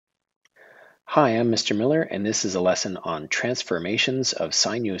Hi, I'm Mr. Miller, and this is a lesson on transformations of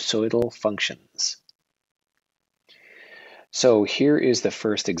sinusoidal functions. So here is the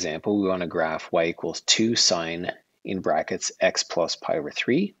first example. We want to graph y equals 2 sine in brackets x plus pi over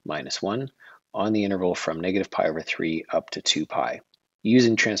 3 minus 1 on the interval from negative pi over 3 up to 2 pi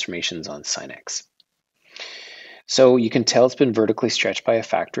using transformations on sine x. So you can tell it's been vertically stretched by a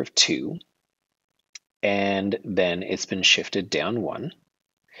factor of 2, and then it's been shifted down 1.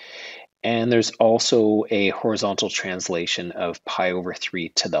 And there's also a horizontal translation of pi over 3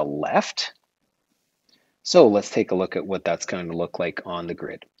 to the left. So let's take a look at what that's going to look like on the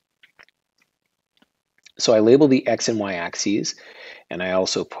grid. So I label the x and y axes, and I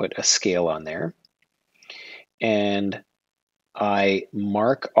also put a scale on there. And I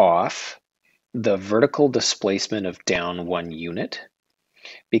mark off the vertical displacement of down 1 unit,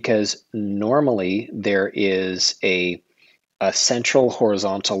 because normally there is a central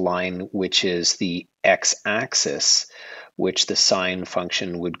horizontal line, which is the x-axis, which the sine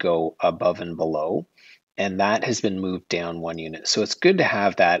function would go above and below, and that has been moved down 1 unit. So it's good to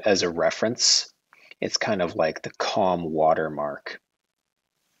have that as a reference. It's kind of like the calm watermark.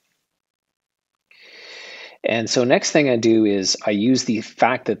 And so next thing I do is I use the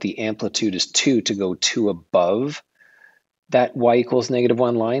fact that the amplitude is 2 to go 2 above that y equals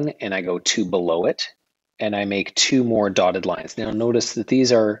 -1 line, and I go 2 below it, and I make 2 more dotted lines. Now notice that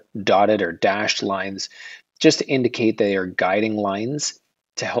these are dotted or dashed lines just to indicate they are guiding lines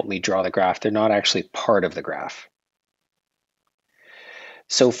to help me draw the graph. They're not actually part of the graph.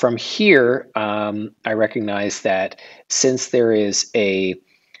 So from here, I recognize that since there is a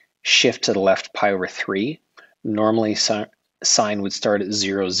shift to the left pi over 3, normally sine would start at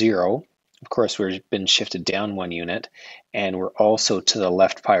 0, 0. Of course, we've been shifted down 1 unit, and we're also to the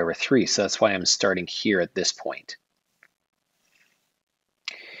left pi over 3, so that's why I'm starting here at this point.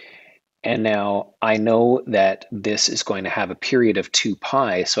 And now I know that this is going to have a period of 2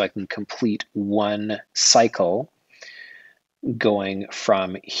 pi, so I can complete one cycle going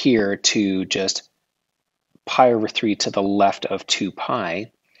from here to just pi over 3 to the left of 2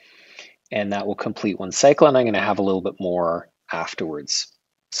 pi, and that will complete one cycle, and I'm going to have a little bit more afterwards.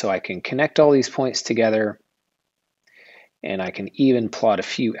 So I can connect all these points together, and I can even plot a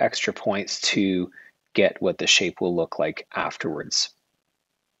few extra points to get what the shape will look like afterwards.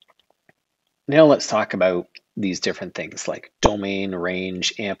 Now let's talk about these different things like domain,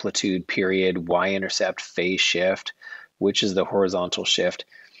 range, amplitude, period, y-intercept, phase shift, which is the horizontal shift,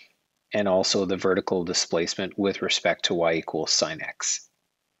 and also the vertical displacement with respect to y equals sine x.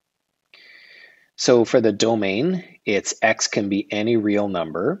 So for the domain, it's x can be any real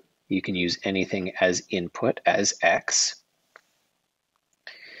number. You can use anything as input as x.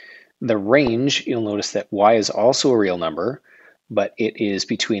 The range, you'll notice that y is also a real number, but it is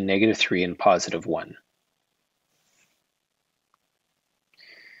between -3 and +1.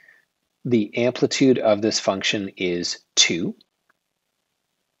 The amplitude of this function is 2.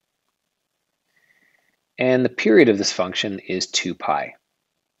 And the period of this function is 2 pi.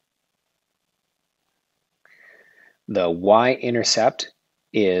 The y-intercept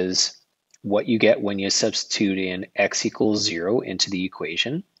is what you get when you substitute in x equals 0 into the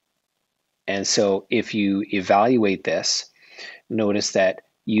equation. And so if you evaluate this, notice that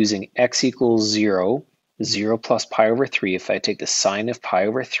using x equals 0, 0 plus pi over 3, if I take the sine of pi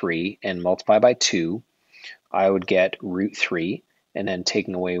over 3 and multiply by 2, I would get root 3, and then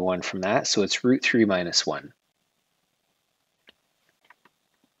taking away 1 from that, so it's root 3 minus 1.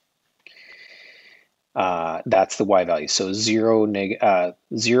 That's the y value, so 0,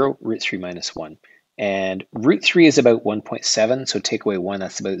 root 3 minus 1. And root 3 is about 1.7, so take away 1,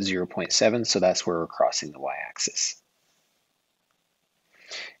 that's about 0.7, so that's where we're crossing the y-axis.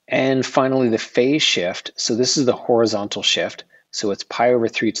 And finally, the phase shift. So this is the horizontal shift. So it's pi over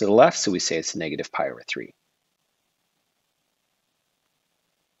 3 to the left, so we say it's negative pi over 3.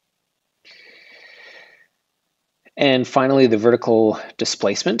 And finally, the vertical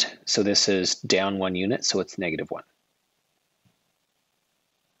displacement. So this is down 1 unit, so it's -1.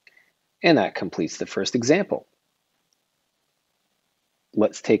 And that completes the first example.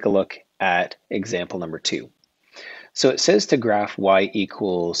 Let's take a look at example number 2. So it says to graph y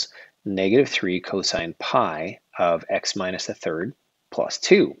equals -3 cosine pi of x minus a third plus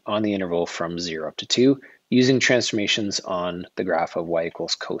 2 on the interval from 0 up to 2 using transformations on the graph of y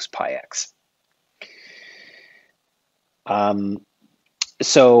equals cos pi x.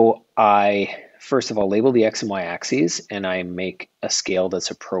 So I first of all label the x and y axes, and I make a scale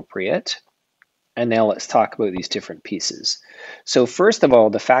that's appropriate. And now let's talk about these different pieces. So first of all,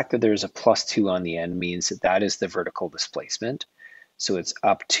 the fact that there's a +2 on the end means that that is the vertical displacement. So it's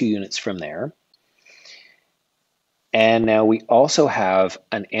up 2 units from there. And now we also have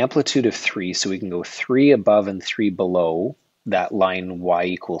an amplitude of 3, so we can go 3 above and 3 below that line y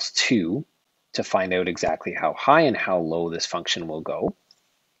equals 2 to find out exactly how high and how low this function will go.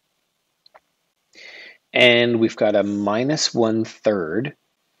 And we've got a minus 1/3,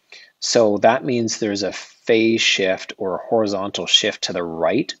 so that means there's a phase shift or a horizontal shift to the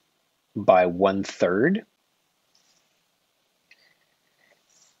right by 1/3.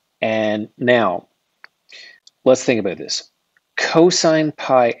 And now let's think about this. Cosine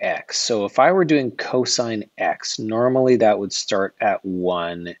pi x. So if I were doing cosine x, normally that would start at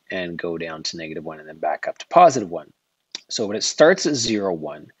 1 and go down to -1 and then back up to +1. So when it starts at 0,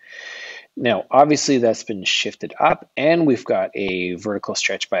 1. Now, obviously that's been shifted up and we've got a vertical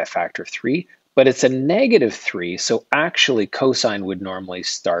stretch by a factor of 3, but it's a -3. So actually cosine would normally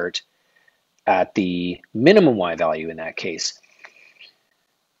start at the minimum y value in that case.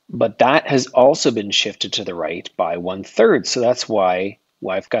 But that has also been shifted to the right by 1/3. So that's why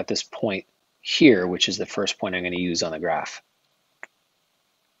I've got this point here, which is the first point I'm going to use on the graph.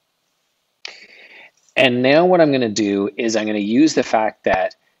 And now what I'm going to do is I'm going to use the fact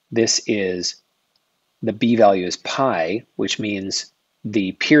that this is, the b value is pi, which means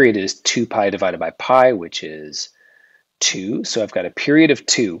the period is 2 pi divided by pi, which is 2. So I've got a period of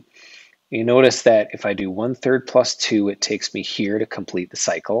 2. You notice that if I do 1/3 plus 2, it takes me here to complete the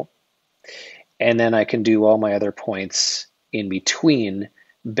cycle. And then I can do all my other points in between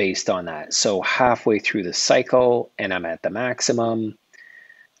based on that. So halfway through the cycle and I'm at the maximum.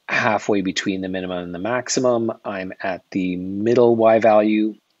 Halfway between the minimum and the maximum, I'm at the middle y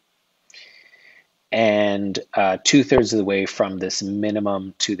value. And 2/3 of the way from this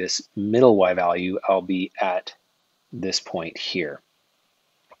minimum to this middle y value, I'll be at this point here.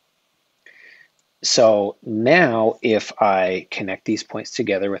 So now if I connect these points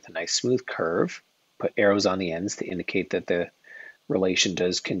together with a nice smooth curve, put arrows on the ends to indicate that the relation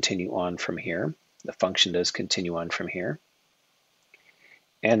does continue on from here, the function does continue on from here,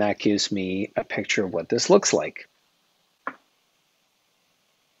 and that gives me a picture of what this looks like.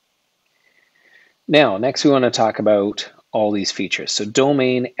 Now, next we want to talk about all these features. So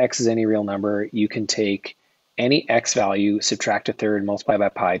domain, x is any real number. You can take any x value, subtract 1/3, multiply by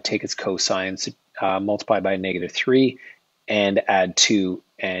pi, take its cosine, multiply by -3, and add 2,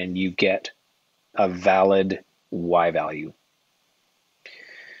 and you get a valid y value.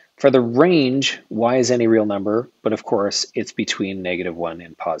 For the range, y is any real number, but of course it's between -1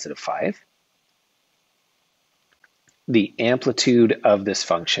 and +5. The amplitude of this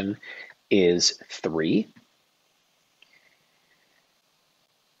function is 3.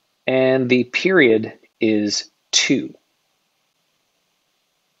 And the period is 2.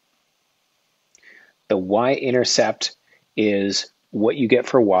 The y-intercept is what you get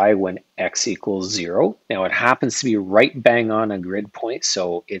for y when x equals 0. Now it happens to be right bang on a grid point,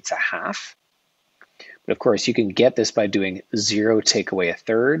 so it's a half. But of course you can get this by doing 0 take away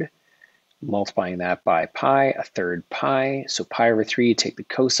 1/3, multiplying that by pi, 1/3 pi. So pi over 3, take the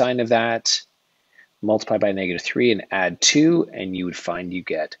cosine of that, multiply by -3 and add 2, and you would find you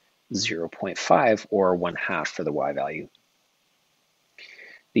get 0.5 or 1/2 for the y value.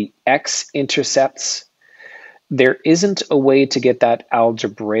 The x-intercepts, there isn't a way to get that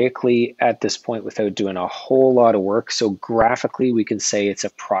algebraically at this point without doing a whole lot of work. So graphically, we can say it's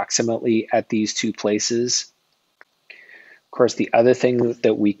approximately at these two places. Of course, the other thing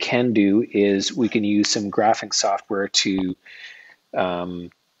that we can do is we can use some graphing software to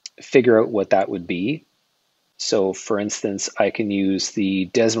figure out what that would be. So for instance, I can use the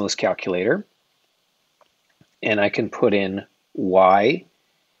Desmos calculator and I can put in y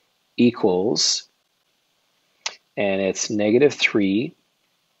equals, and it's -3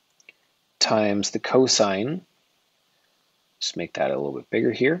 times the cosine, just make that a little bit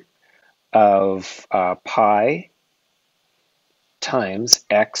bigger here, of pi times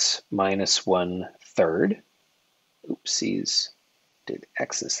x minus 1/3. Oopsies, did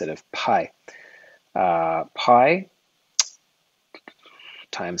x instead of pi. Pi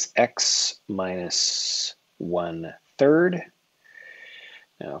times x minus 1/3.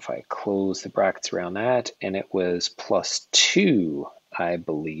 Now if I close the brackets around that, and it was +2, I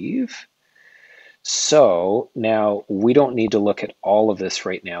believe. So now we don't need to look at all of this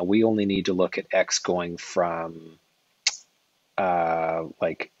right now. We only need to look at x going from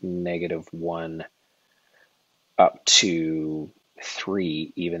like -1 up to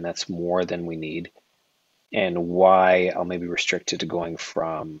 3 even. That's more than we need. And y, I'll maybe restrict it to going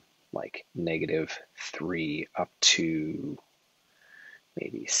from like -3 up to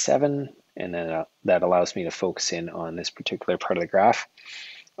maybe 7, and then that allows me to focus in on this particular part of the graph.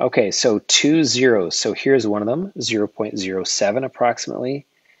 Okay, so two zeros. So here's one of them, 0.07 approximately,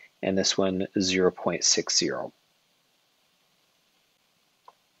 and this one 0.60.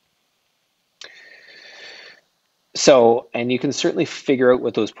 So, and you can certainly figure out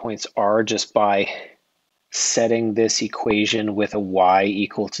what those points are just by setting this equation with a y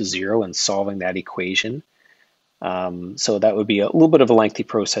equal to 0 and solving that equation. So that would be a little bit of a lengthy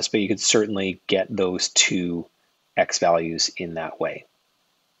process, but you could certainly get those two x values in that way.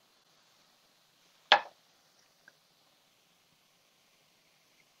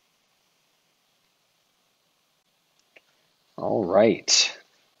 All right.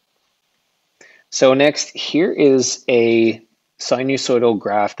 So next, here is a sinusoidal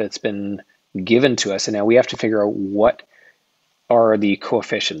graph that's been given to us, and now we have to figure out what are the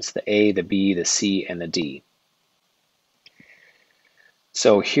coefficients, the a, the b, the c, and the d.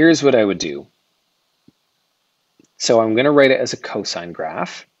 So here's what I would do. So I'm going to write it as a cosine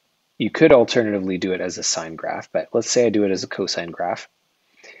graph. You could alternatively do it as a sine graph, but let's say I do it as a cosine graph.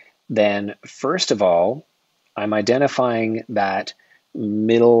 Then first of all, I'm identifying that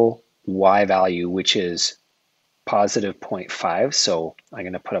middle y value, which is positive 0.5. So I'm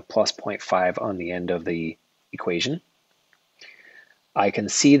going to put a plus 0.5 on the end of the equation. I can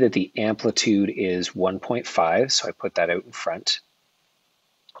see that the amplitude is 1.5, so I put that out in front.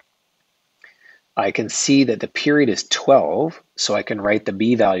 I can see that the period is 12, so I can write the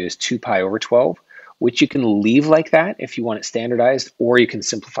b value as 2 pi over 12, which you can leave like that if you want it standardized, or you can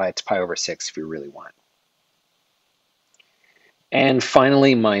simplify it to pi over 6 if you really want. And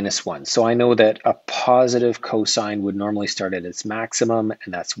finally, minus 1. So I know that a positive cosine would normally start at its maximum,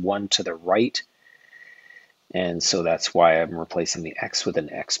 and that's 1 to the right. And so that's why I'm replacing the x with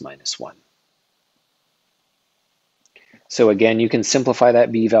an x minus 1. So again, you can simplify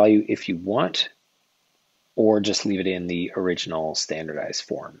that b value if you want, or just leave it in the original standardized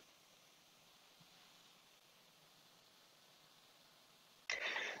form.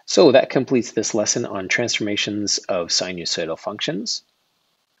 So that completes this lesson on transformations of sinusoidal functions.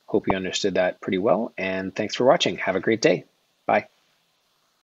 Hope you understood that pretty well, and thanks for watching. Have a great day.